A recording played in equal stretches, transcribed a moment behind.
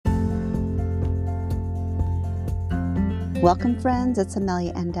Welcome, friends. It's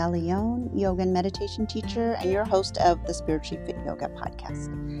Amelia Andaleon, yoga and meditation teacher, and your host of the Spiritually Fit Yoga podcast.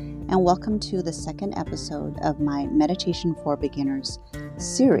 And welcome to the second episode of my Meditation for Beginners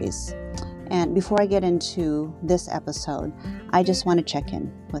series. And before I get into this episode, I just want to check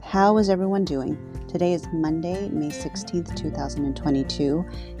in with how is everyone doing. Today is Monday, May 16th, 2022,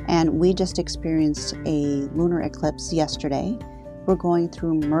 and we just experienced a lunar eclipse yesterday. We're going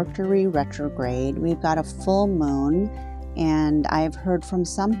through Mercury retrograde. We've got a full moon. And I've heard from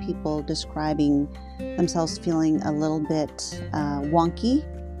some people describing themselves feeling a little bit wonky,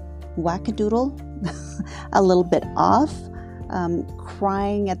 wackadoodle, a little bit off,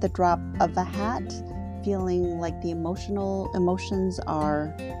 crying at the drop of a hat, feeling like the emotions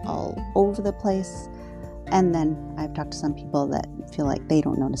are all over the place. And then I've talked to some people that feel like they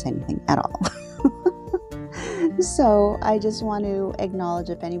don't notice anything at all. So I just want to acknowledge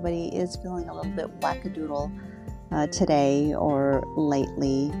if anybody is feeling a little bit wackadoodle today or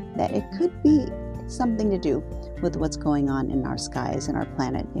lately, that it could be something to do with what's going on in our skies, in our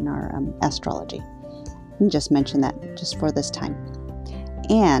planet, in our astrology. And just mention that just for this time.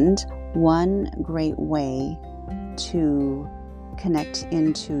 And one great way to connect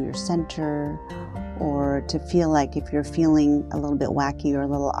into your center, or to feel like if you're feeling a little bit wacky or a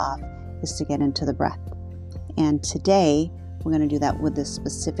little off, is to get into the breath. And today we're going to do that with this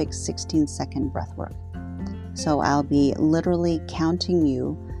specific 16-second breath work. So I'll be literally counting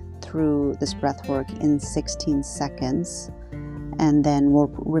you through this breath work in 16 seconds, and then we'll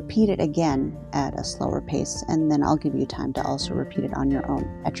repeat it again at a slower pace, and then I'll give you time to also repeat it on your own,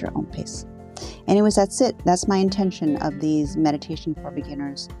 at your own pace. Anyways, that's it. That's my intention of these Meditation for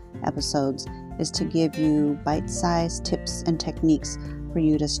Beginners episodes, is to give you bite-sized tips and techniques for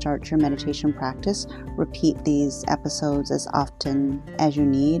you to start your meditation practice. Repeat these episodes as often as you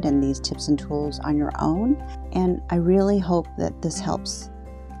need, and these tips and tools on your own. And I really hope that this helps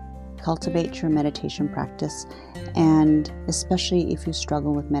cultivate your meditation practice, and especially if you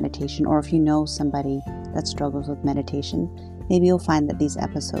struggle with meditation, or if you know somebody that struggles with meditation, maybe you'll find that these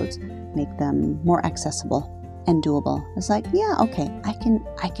episodes make them more accessible and doable. It's like, yeah, okay, I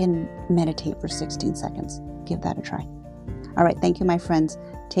can meditate for 16 seconds. Give that a try. All right, thank you, my friends.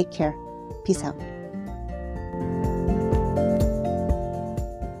 Take care. Peace out.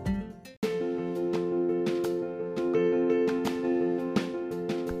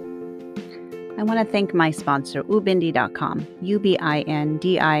 I want to thank my sponsor, ubindi.com,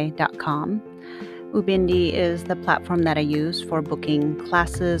 ubindi.com. Ubindi is the platform that I use for booking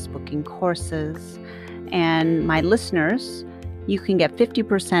classes, booking courses, and my listeners, you can get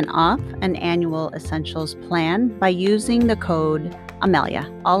 50% off an annual essentials plan by using the code Amelia,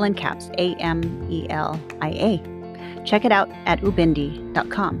 all in caps, AMELIA. Check it out at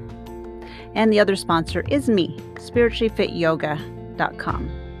ubindi.com. And the other sponsor is me,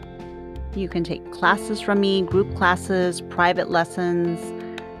 spirituallyfityoga.com. You can take classes from me, group classes, private lessons.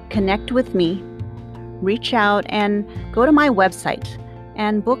 Connect with me, reach out, and go to my website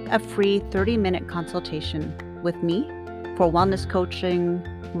and book a free 30-minute consultation with me for wellness coaching,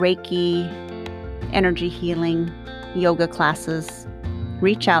 Reiki, energy healing, yoga classes.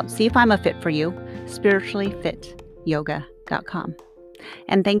 Reach out, see if I'm a fit for you, spirituallyfityoga.com.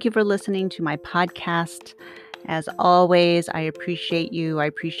 And thank you for listening to my podcast. As always, I appreciate you. I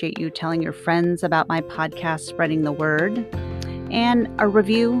appreciate you telling your friends about my podcast, spreading the word. And a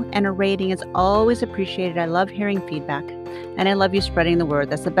review and a rating is always appreciated. I love hearing feedback, and I love you spreading the word.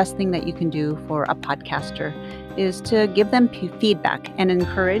 That's the best thing that you can do for a podcaster, is to give them feedback and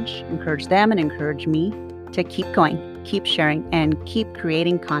encourage them and encourage me to keep going, keep sharing, and keep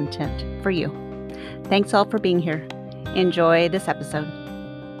creating content for you. Thanks all for being here. Enjoy this episode.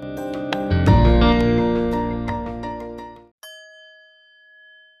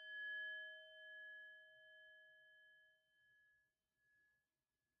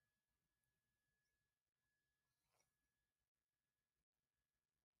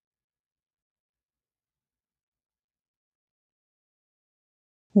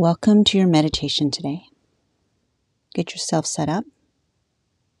 Welcome to your meditation today. Get yourself set up.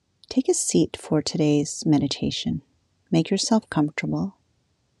 Take a seat for today's meditation. Make yourself comfortable.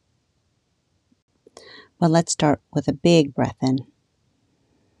 Well, let's start with a big breath in.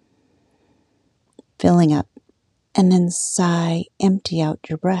 Filling up, and then sigh, empty out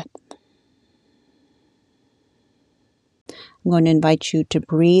your breath. I'm going to invite you to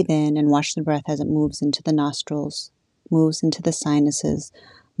breathe in and watch the breath as it moves into the nostrils, moves into the sinuses,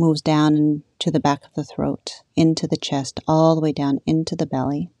 moves down into the back of the throat, into the chest, all the way down into the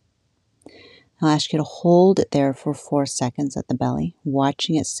belly. I'll ask you to hold it there for 4 seconds at the belly,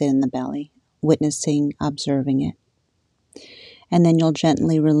 watching it sit in the belly, witnessing, observing it. And then you'll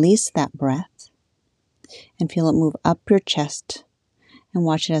gently release that breath and feel it move up your chest, and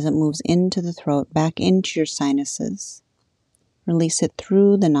watch it as it moves into the throat, back into your sinuses. Release it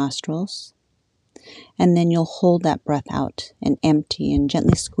through the nostrils, and then you'll hold that breath out and empty and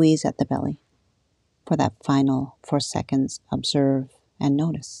gently squeeze at the belly for that final 4 seconds. Observe and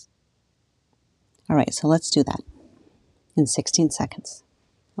notice. All right, so let's do that in 16 seconds.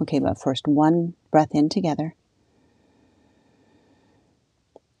 Okay, but first, one breath in together.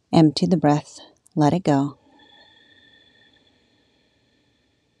 Empty the breath, let it go.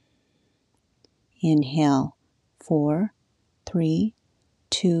 Inhale, 4, 3,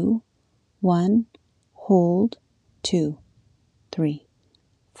 2, 1. Hold, 2, 3,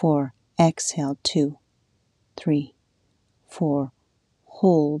 4. Exhale, 2, 3, 4.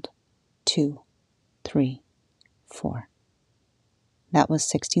 Hold, 2, 3, 4. That was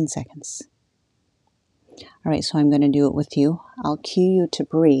 16 seconds. All right, so I'm going to do it with you. I'll cue you to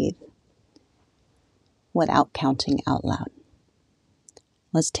breathe without counting out loud.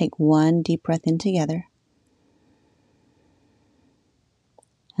 Let's take one deep breath in together.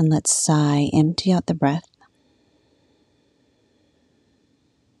 And let's sigh, empty out the breath.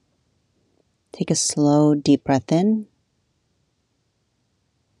 Take a slow, deep breath in.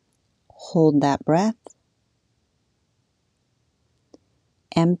 Hold that breath.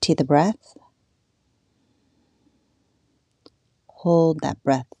 Empty the breath. Hold that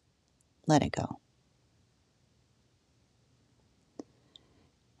breath. Let it go.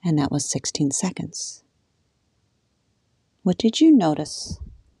 And that was 16 seconds. What did you notice?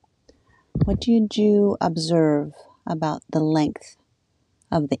 What did you observe about the length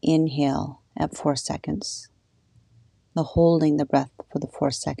of the inhale at 4 seconds? The holding the breath for the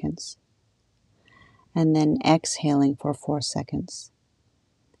 4 seconds. And then exhaling for 4 seconds.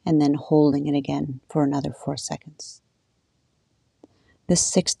 And then holding it again for another 4 seconds. This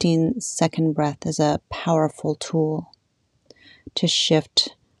 16-second breath is a powerful tool to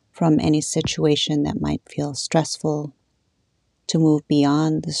shift from any situation that might feel stressful, to move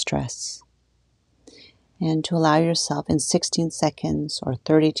beyond the stress, and to allow yourself in 16 seconds or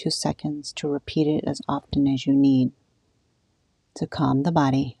 32 seconds to repeat it as often as you need to calm the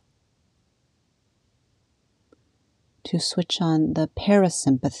body, to switch on the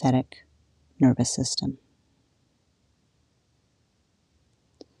parasympathetic nervous system.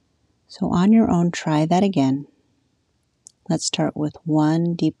 So on your own, try that again. Let's start with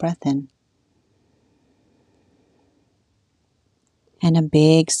one deep breath in. And a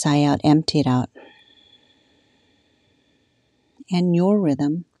big sigh out, empty it out. And your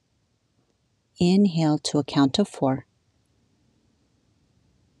rhythm, inhale to a count of 4.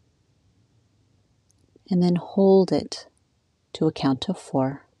 And then hold it to a count of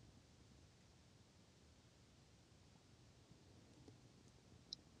 4.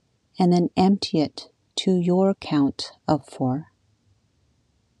 And then empty it to your count of 4.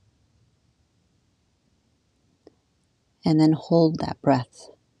 And then hold that breath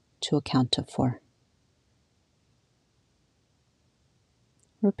to a count of 4.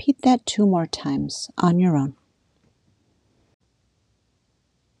 Repeat that 2 more times on your own.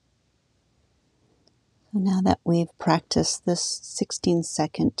 So now that we've practiced this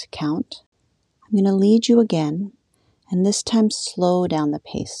 16-second count, I'm going to lead you again, and this time slow down the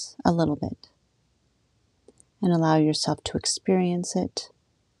pace a little bit and allow yourself to experience it.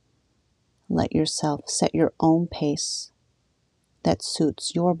 Let yourself set your own pace that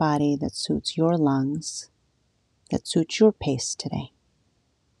suits your body, that suits your lungs, that suits your pace today.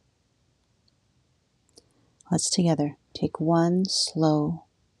 Let's together take one slow,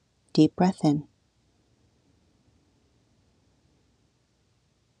 deep breath in.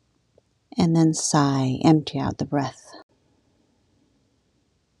 And then sigh, empty out the breath.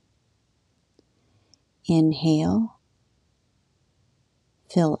 Inhale,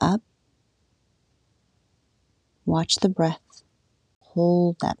 fill up, watch the breath,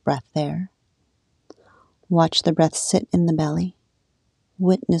 hold that breath there. Watch the breath sit in the belly,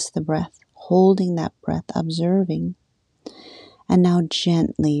 witness the breath, holding that breath, observing, and now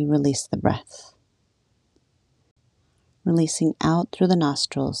gently release the breath. Releasing out through the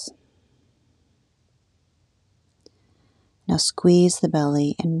nostrils. Now squeeze the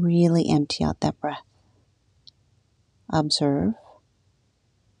belly and really empty out that breath. Observe.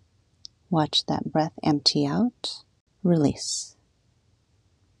 Watch that breath empty out. Release.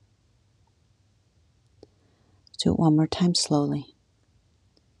 Do it one more time slowly.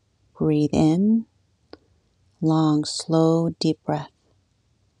 Breathe in. Long, slow, deep breath.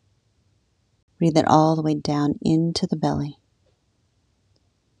 Breathe it all the way down into the belly.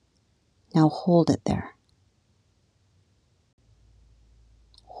 Now hold it there.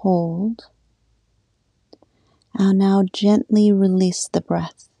 hold. And now gently release the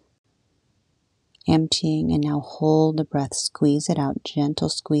breath, emptying, and now hold the breath, squeeze it out, gentle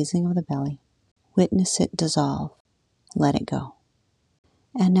squeezing of the belly. Witness it dissolve, let it go.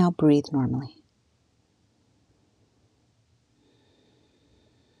 And now breathe normally.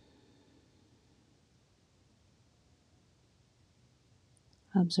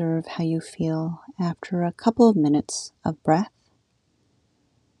 Observe how you feel after a couple of minutes of breath,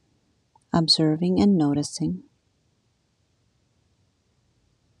 observing and noticing,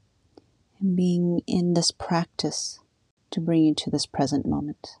 and being in this practice to bring you to this present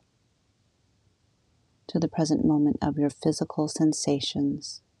moment, to the present moment of your physical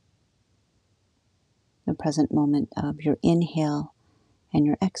sensations, the present moment of your inhale and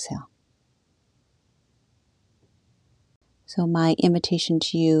your exhale. So my invitation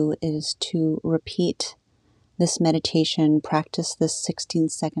to you is to repeat this meditation, practice this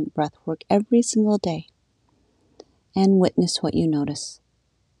 16-second breath work every single day, and witness what you notice.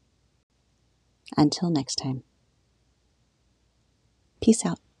 Until next time, peace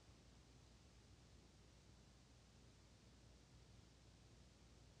out.